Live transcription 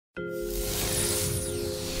Hi,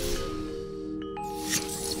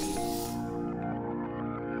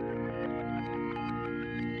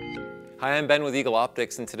 I'm Ben with Eagle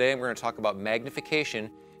Optics, and today we're going to talk about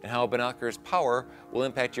magnification and how a binocular's power will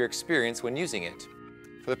impact your experience when using it.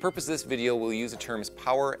 For the purpose of this video, we'll use the terms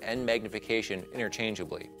power and magnification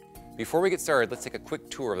interchangeably. Before we get started, let's take a quick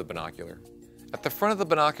tour of the binocular. At the front of the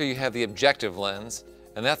binocular you have the objective lens,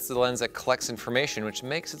 and that's the lens that collects information which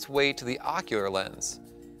makes its way to the ocular lens.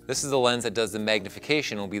 This is the lens that does the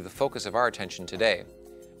magnification and will be the focus of our attention today.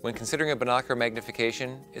 When considering a binocular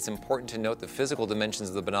magnification, it's important to note the physical dimensions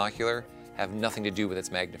of the binocular have nothing to do with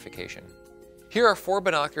its magnification. Here are 4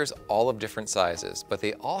 binoculars, all of different sizes, but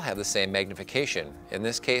they all have the same magnification, in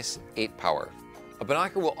this case 8 power. A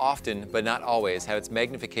binocular will often, but not always, have its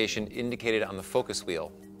magnification indicated on the focus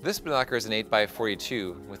wheel. This binocular is an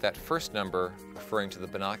 8x42, with that first number referring to the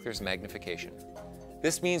binocular's magnification.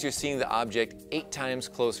 This means you're seeing the object 8 times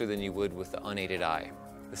closer than you would with the unaided eye.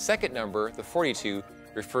 The second number, the 42,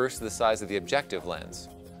 refers to the size of the objective lens.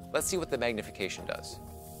 Let's see what the magnification does.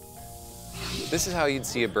 This is how you'd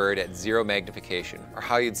see a bird at 0 magnification, or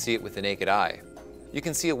how you'd see it with the naked eye. You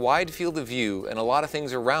can see a wide field of view and a lot of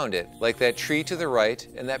things around it, like that tree to the right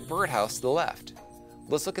and that birdhouse to the left.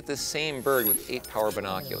 Let's look at this same bird with 8 power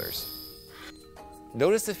binoculars.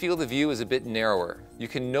 Notice the field of view is a bit narrower. You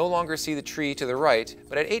can no longer see the tree to the right,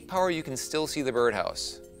 but at 8 power you can still see the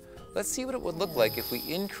birdhouse. Let's see what it would look like if we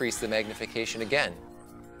increase the magnification again.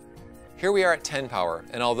 Here we are at 10 power,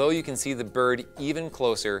 and although you can see the bird even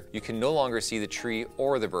closer, you can no longer see the tree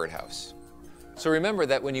or the birdhouse. So remember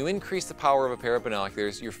that when you increase the power of a pair of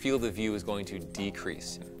binoculars, your field of view is going to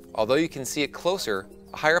decrease. Although you can see it closer,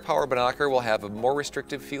 a higher power binocular will have a more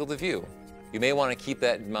restrictive field of view. You may want to keep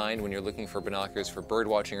that in mind when you're looking for binoculars for bird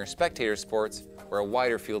watching or spectator sports, where a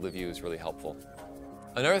wider field of view is really helpful.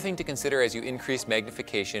 Another thing to consider as you increase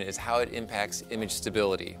magnification is how it impacts image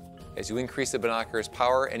stability. As you increase the binocular's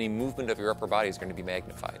power, any movement of your upper body is going to be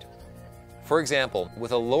magnified. For example,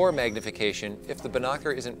 with a lower magnification, if the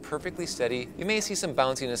binocular isn't perfectly steady, you may see some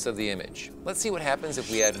bounciness of the image. Let's see what happens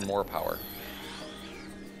if we add more power.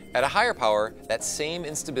 At a higher power, that same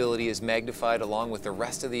instability is magnified along with the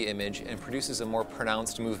rest of the image and produces a more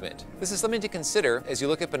pronounced movement. This is something to consider as you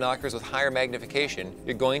look at binoculars with higher magnification.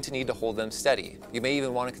 You're going to need to hold them steady. You may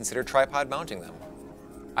even want to consider tripod mounting them.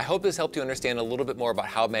 I hope this helped you understand a little bit more about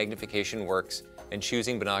how magnification works and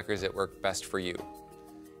choosing binoculars that work best for you.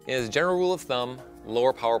 As a general rule of thumb,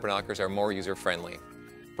 lower power binoculars are more user-friendly.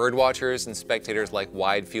 Bird watchers and spectators like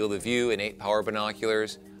wide field of view and 8 power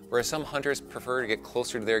binoculars, whereas some hunters prefer to get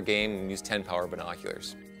closer to their game and use 10 power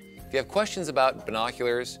binoculars. If you have questions about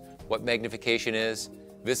binoculars, what magnification is,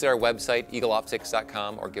 visit our website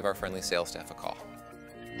eagleoptics.com or give our friendly sales staff a call.